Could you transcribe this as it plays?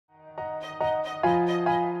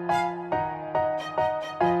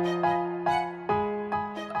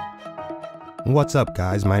What's up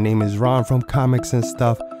guys, my name is Ron from Comics and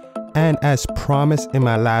Stuff, and as promised in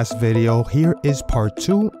my last video, here is part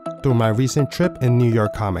 2 through my recent trip in New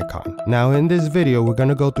York Comic Con. Now in this video, we're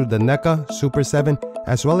gonna go through the NECA, Super7,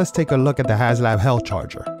 as well as take a look at the Haslab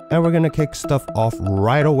Hellcharger. And we're gonna kick stuff off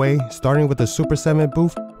right away, starting with the Super7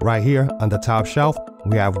 booth right here on the top shelf.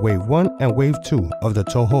 We have Wave 1 and Wave 2 of the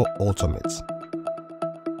Toho Ultimates.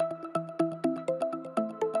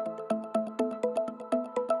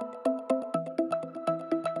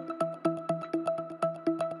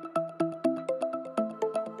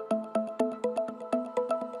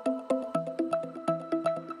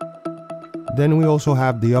 Then we also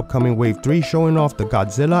have the upcoming Wave 3 showing off the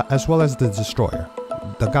Godzilla as well as the Destroyer.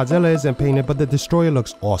 The Godzilla isn't painted, but the Destroyer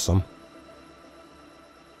looks awesome.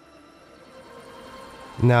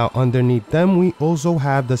 Now underneath them we also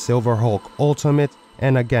have the Slverhawks Ultimate,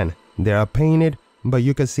 and again they are painted, but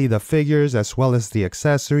you can see the figures as well as the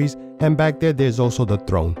accessories, and back there's also the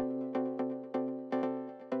throne.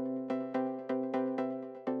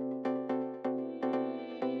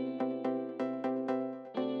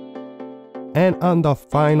 And on the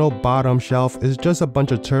final bottom shelf is just a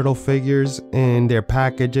bunch of turtle figures in their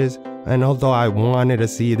packages, and although I wanted to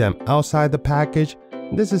see them outside the package,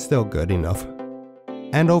 this is still good enough.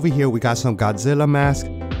 And over here we got some Godzilla masks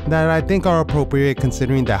that I think are appropriate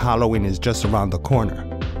considering that Halloween is just around the corner.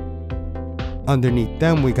 Underneath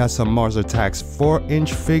them we got some Mars Attacks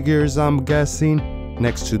 4-inch figures, I'm guessing.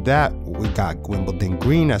 Next to that we got Wimbledon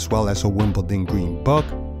Green as well as a Wimbledon Green book.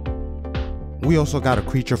 We also got a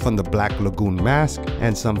creature from the Black Lagoon mask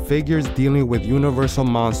and some figures dealing with Universal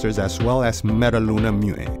monsters as well as Metaluna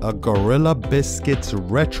Mutant. A Gorilla Biscuits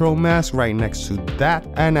retro mask right next to that,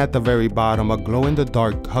 and at the very bottom a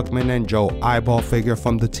glow-in-the-dark Huckman and Joe eyeball figure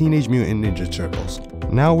from the Teenage Mutant Ninja Turtles.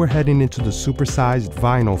 Now we're heading into the supersized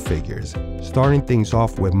vinyl figures, starting things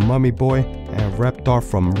off with Mummy Boy and Reptar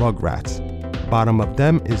from Rugrats. Bottom of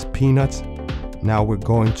them is Peanuts. Now we're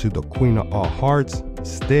going to the Queen of All Hearts,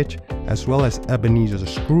 Stitch, as well as Ebenezer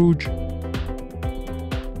Scrooge.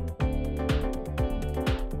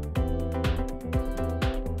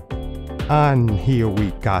 And here we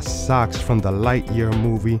got socks from the Lightyear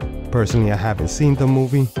movie. Personally, I haven't seen the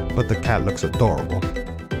movie, but the cat looks adorable.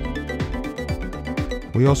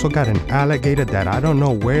 We also got an alligator that I don't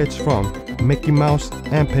know where it's from, Mickey Mouse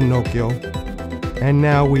and Pinocchio. And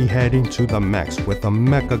now we head into the mechs with a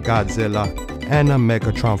Mecha Godzilla and a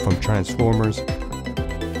Megatron from Transformers.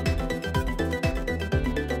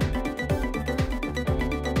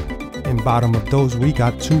 In bottom of those we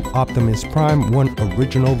got 2 Optimus Prime, 1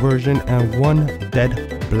 original version and 1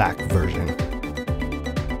 dead black version.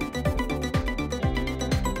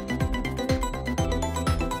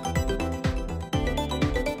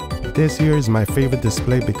 This here is my favorite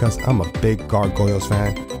display because I'm a big Gargoyles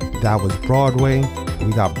fan. That was Broadway,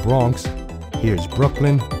 we got Bronx, here's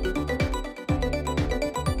Brooklyn.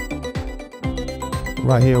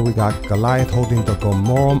 Right here we got Goliath holding the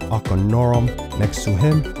Gomorum Arcanorum. Next to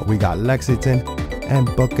him we got Lexington, and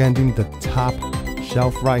bookending the top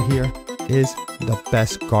shelf right here is the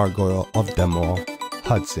best gargoyle of them all,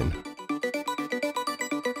 Hudson.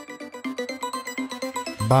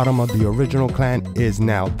 Bottom of the original clan is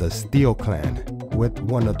now the Steel Clan with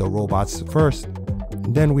one of the robots first.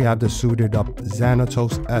 Then we have the suited up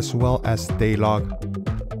Xanatos as well as Staylog.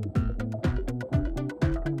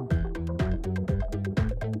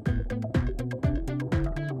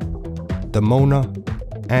 The Mona,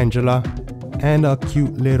 Angela, and a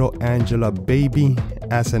cute little Angela baby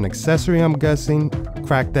as an accessory, I'm guessing,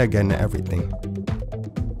 cracked egg and everything.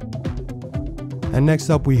 And next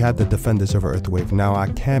up we had the Defenders of Earthwave. Now I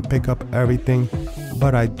can't pick up everything,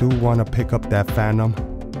 but I do want to pick up that Phantom.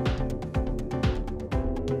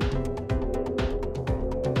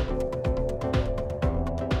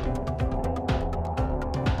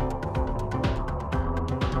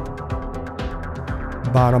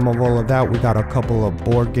 Bottom of all of that we got a couple of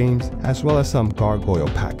board games as well as some Gargoyle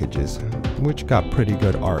packages, which got pretty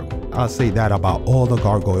good art. I'll say that about all the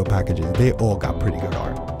Gargoyle packages, they all got pretty good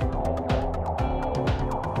art.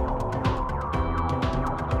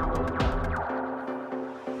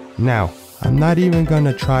 Now I'm not even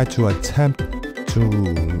gonna try to attempt to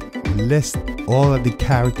list all of the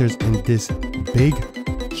characters in this big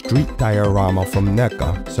street diorama from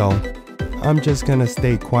NECA, so I'm just gonna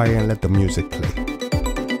stay quiet and let the music play.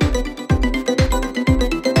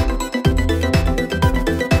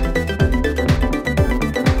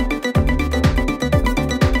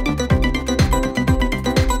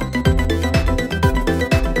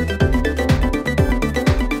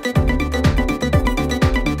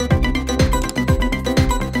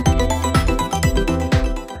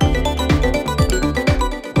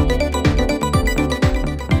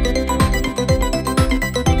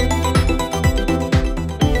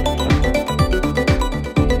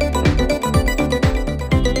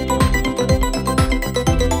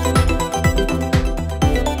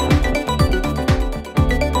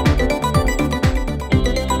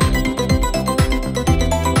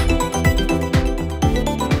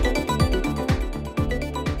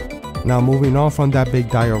 Now moving on from that big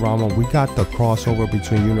diorama, we got the crossover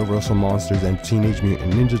between Universal Monsters and Teenage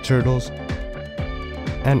Mutant Ninja Turtles.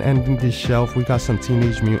 And ending this shelf, we got some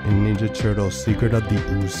Teenage Mutant Ninja Turtles Secret of the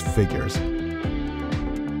Ooze figures.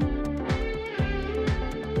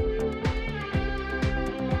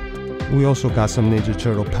 We also got some Ninja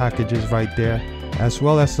Turtle packages right there, as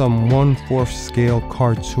well as some 1/4 scale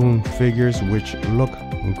cartoon figures which look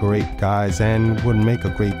great, guys, and would make a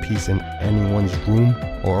great piece in anyone's room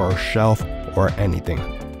or shelf or anything.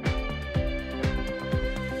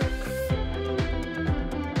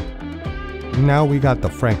 Now we got the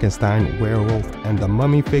Frankenstein, Werewolf, and the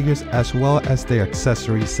Mummy figures, as well as their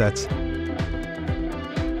accessory sets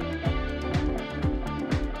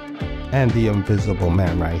and the Invisible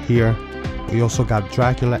Man right here. We also got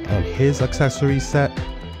Dracula and his accessory set.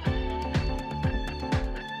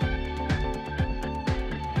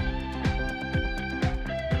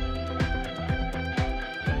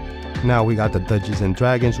 Now we got the Dungeons and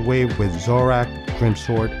Dragons wave with Zorak,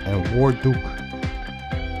 Grimsword, and Warduke.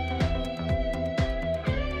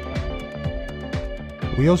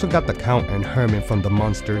 We also got the Count and Herman from the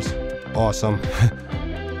Monsters. Awesome.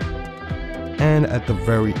 And at the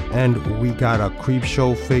very end, we got a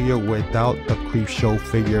Creepshow figure without the Creepshow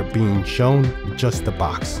figure being shown, just the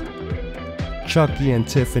box. Chucky and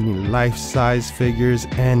Tiffany life-size figures,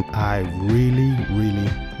 and I really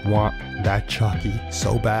want that Chucky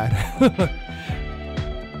so bad.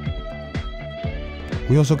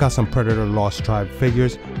 We also got some Predator Lost Tribe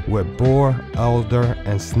figures with Boar, Elder,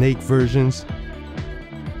 and Snake versions.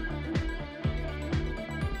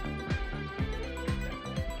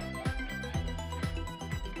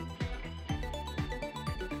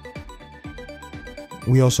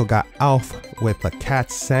 We also got Alf with a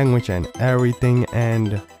cat sandwich and everything,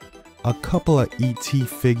 and a couple of ET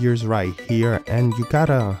figures right here. And you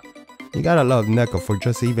gotta love NECA for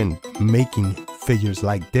just even making figures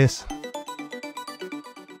like this.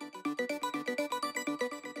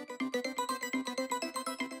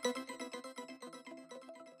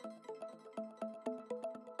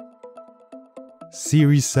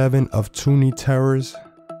 Series 7 of Toony Terrors.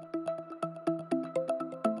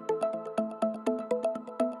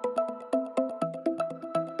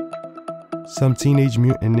 Some Teenage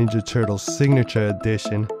Mutant Ninja Turtles Signature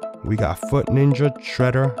Edition. We got Foot Ninja,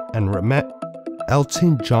 Shredder, and Remet.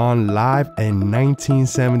 Elton John live in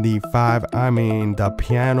 1975. I mean, the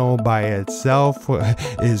piano by itself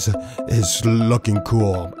is looking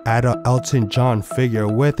cool. Add a Elton John figure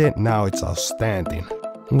with it, now it's outstanding.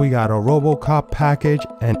 We got a RoboCop package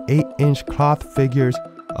and 8-inch cloth figures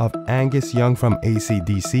of Angus Young from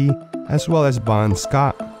AC/DC, as well as Bon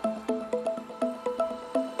Scott.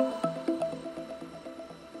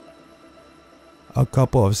 A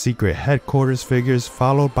couple of Secret Headquarters figures,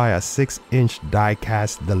 followed by a 6-inch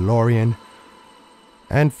die-cast DeLorean.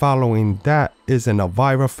 And following that is an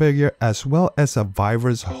Elvira figure, as well as a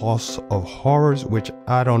Elvira's House of Horrors, which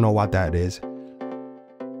I don't know what that is.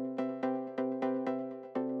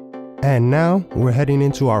 And now we're heading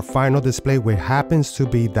into our final display, which happens to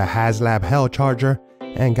be the Haslab Hellcharger.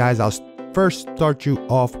 And guys, I'll first start you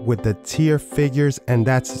off with the tier figures, and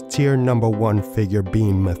that's tier number 1 figure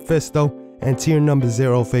being Mephisto, and tier number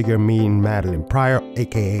 0 figure being Madeline Pryor,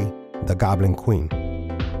 aka the Goblin Queen.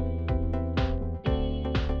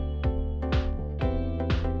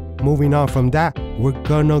 Moving on from that, we're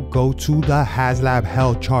gonna go to the Haslab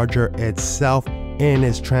Hellcharger itself in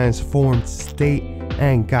its transformed state.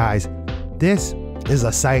 And guys, this is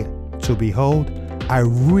a sight to behold. I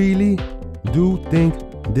really do think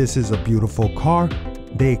this is a beautiful car.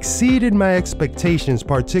 They exceeded my expectations,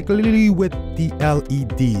 particularly with the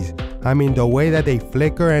LEDs. I mean, the way that they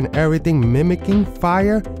flicker and everything mimicking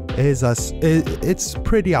fire is it's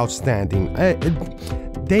pretty outstanding.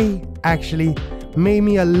 They actually made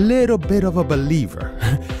me a little bit of a believer.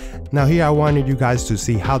 Now here I wanted you guys to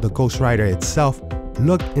see how the Ghost Rider itself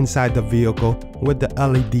looked inside the vehicle with the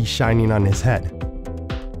LED shining on his head.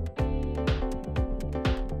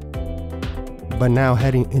 But now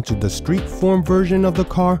heading into the street form version of the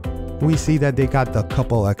car, we see that they got the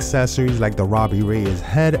couple accessories like the Robbie Reyes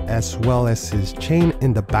head, as well as his chain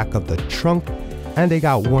in the back of the trunk. And they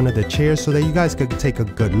got one of the chairs so that you guys could take a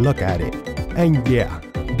good look at it. And yeah,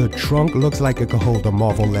 the trunk looks like it could hold a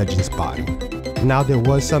Marvel Legends body. Now there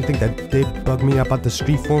was something that did bug me about the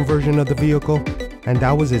street form version of the vehicle, and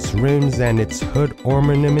that was its rims and its hood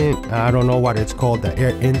ornament. I don't know what it's called, the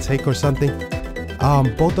air intake or something.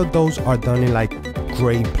 Both of those are done in like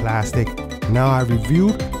gray plastic. Now I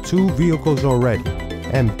reviewed 2 vehicles already,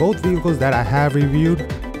 and both vehicles that I have reviewed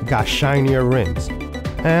got shinier rims,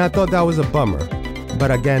 and I thought that was a bummer.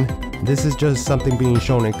 But again, This is just something being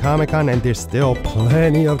shown in Comic-Con, and there's still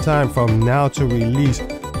plenty of time from now to release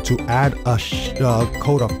to add a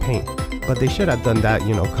coat of paint. But they should have done that,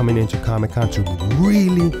 you know, coming into Comic-Con to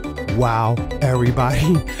really wow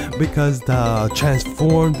everybody because the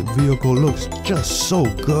transformed vehicle looks just so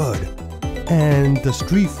good. And the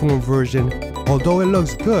street form version, although it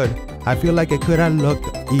looks good, I feel like it could have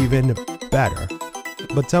looked even better.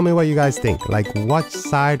 But tell me what you guys think. Like, what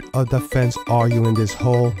side of the fence are you in this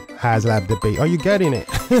whole Haslab debate? Are you getting it?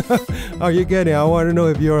 Are you getting it? I want to know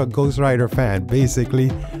if you're a Ghost Rider fan,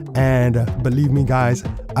 basically. And believe me, guys,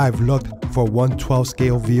 I've looked for 1/12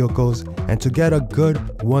 scale vehicles, and to get a good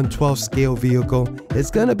 1/12 scale vehicle,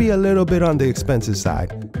 it's gonna be a little bit on the expensive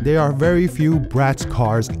side. There are very few Bratz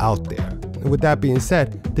cars out there. With that being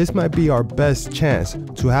said, this might be our best chance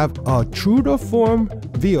to have a true to form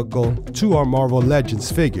vehicle to our Marvel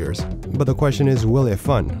Legends figures. But the question is, will it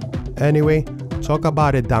fun? Anyway, talk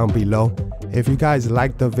about it down below. If you guys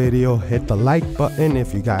liked the video, hit the like button.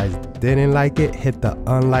 If you guys didn't like it, hit the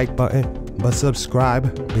unlike button. But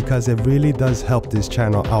subscribe, because it really does help this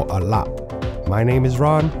channel out a lot. My name is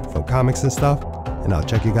Ron from Comics and Stuff, and I'll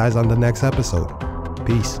check you guys on the next episode.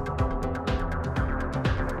 Peace.